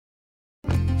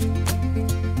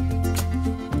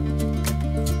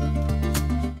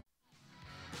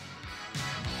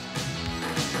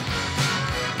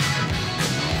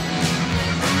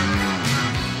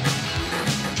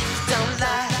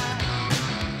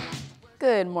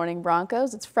Good morning,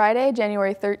 Broncos. It's Friday,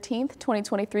 January 13th,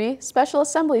 2023, special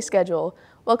assembly schedule.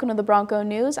 Welcome to the Bronco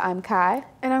News. I'm Kai.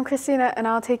 And I'm Christina, and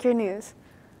I'll take your news.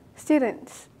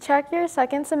 Students, check your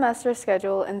second semester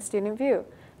schedule in Student View.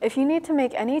 If you need to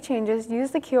make any changes,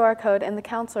 use the QR code in the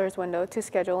counselor's window to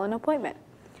schedule an appointment.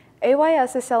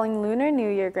 AYS is selling Lunar New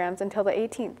Year grams until the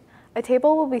 18th. A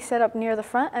table will be set up near the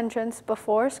front entrance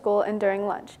before school and during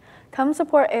lunch. Come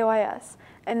support AYS.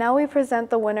 And now we present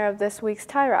the winner of this week's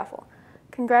tie raffle.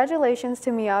 Congratulations to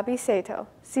Miyabi Sato.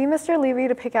 See Mr. Levy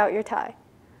to pick out your tie.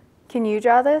 Can you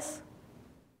draw this?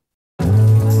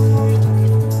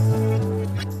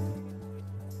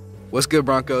 What's good,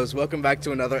 Broncos? Welcome back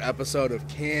to another episode of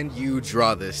Can You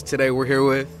Draw This? Today we're here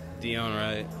with Dion,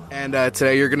 right? And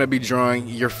today you're going to be drawing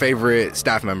your favorite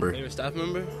staff member. Favorite staff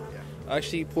member? Yeah. I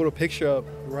actually pulled a picture up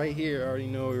right here. I already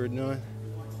know what we were doing.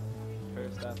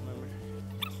 Favorite staff member.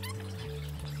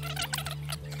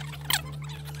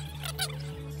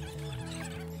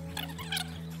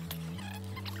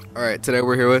 All right, today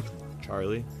we're here with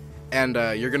Charlie. And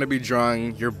you're going to be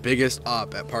drawing your biggest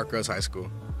op at Park Rose High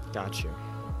School. Got you.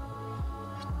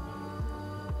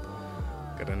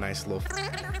 Got a nice little...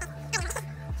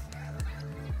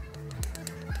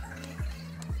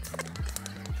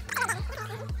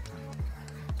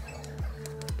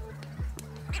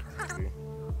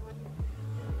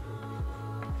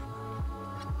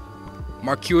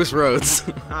 Marquis Rhodes.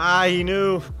 He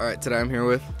knew. All right, today I'm here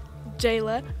with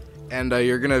Jayla. And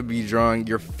you're going to be drawing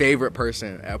your favorite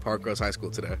person at Park Rose High School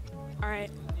today. All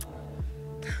right.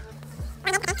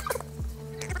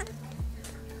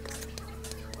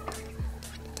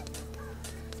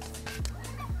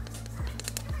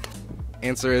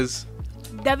 Answer is?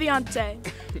 Deviante.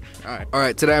 All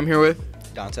right, today I'm here with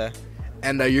Dante.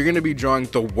 And you're going to be drawing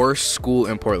the worst school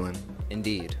in Portland.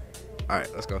 Indeed. All right,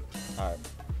 let's go. All right.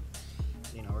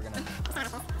 You know, we're going to...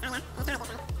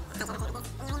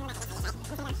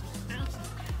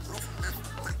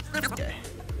 Okay.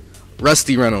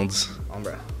 Rusty Reynolds.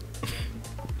 Hombre.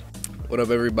 What up,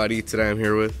 everybody? Today I'm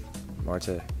here with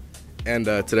Marte. And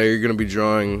today you're going to be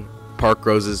drawing Park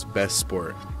Rose's best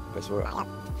sport. Best sport.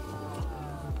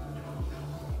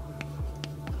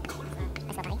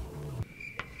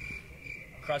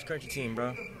 Cross country team,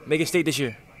 bro. Make it state this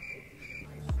year.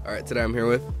 All right, today I'm here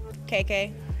with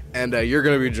KK. And you're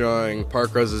going to be drawing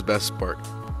Park Rose's best sport.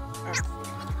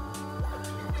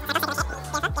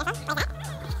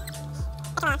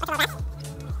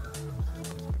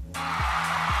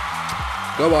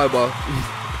 Go volleyball.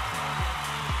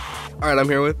 All right, I'm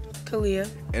here with Kalia.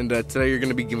 And today you're going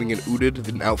to be giving an Udid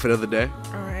an outfit of the day.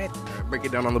 All right. Break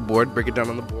it down on the board. Break it down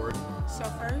on the board. So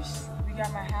first, we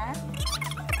got my hat.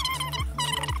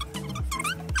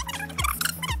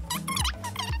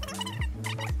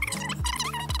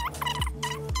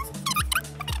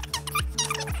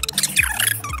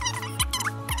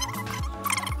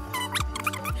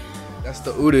 That's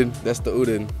the Udid. That's the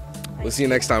Udid. We'll see you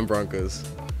next time, Broncos.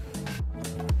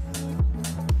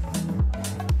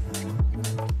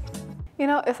 You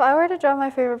know, if I were to draw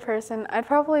my favorite person, I'd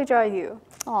probably draw you.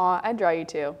 Aw, I'd draw you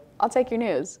too. I'll take your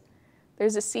news.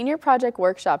 There's a senior project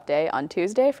workshop day on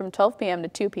Tuesday from 12 p.m. to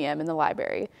 2 p.m. in the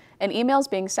library, and emails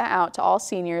being sent out to all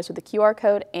seniors with a QR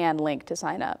code and link to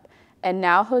sign up. And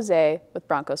now Jose with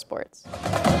Bronco Sports.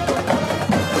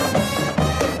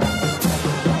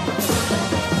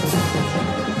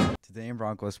 Today in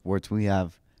Bronco Sports, we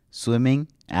have swimming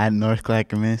at North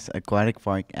Clackamas Aquatic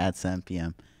Park at 7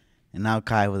 p.m. And now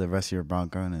Kai with the rest of your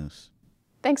Bronco news.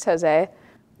 Thanks, Jose.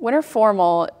 Winter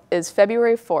Formal is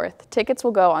February 4th. Tickets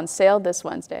will go on sale this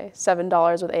Wednesday,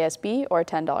 $7 with ASB or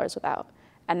 $10 without.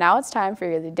 And now it's time for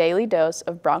your daily dose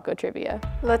of Bronco trivia.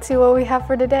 Let's see what we have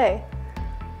for today.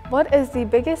 What is the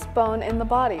biggest bone in the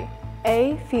body?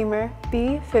 A, femur,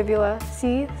 B, fibula,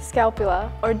 C, scapula,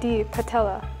 or D,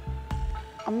 patella?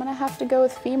 I'm gonna have to go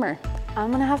with femur.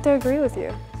 I'm gonna have to agree with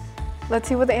you. Let's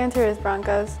see what the answer is,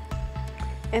 Broncos.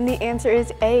 And the answer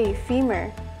is A, femur.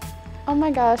 Oh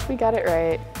my gosh, we got it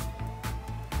right.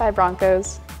 Bye,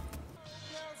 Broncos.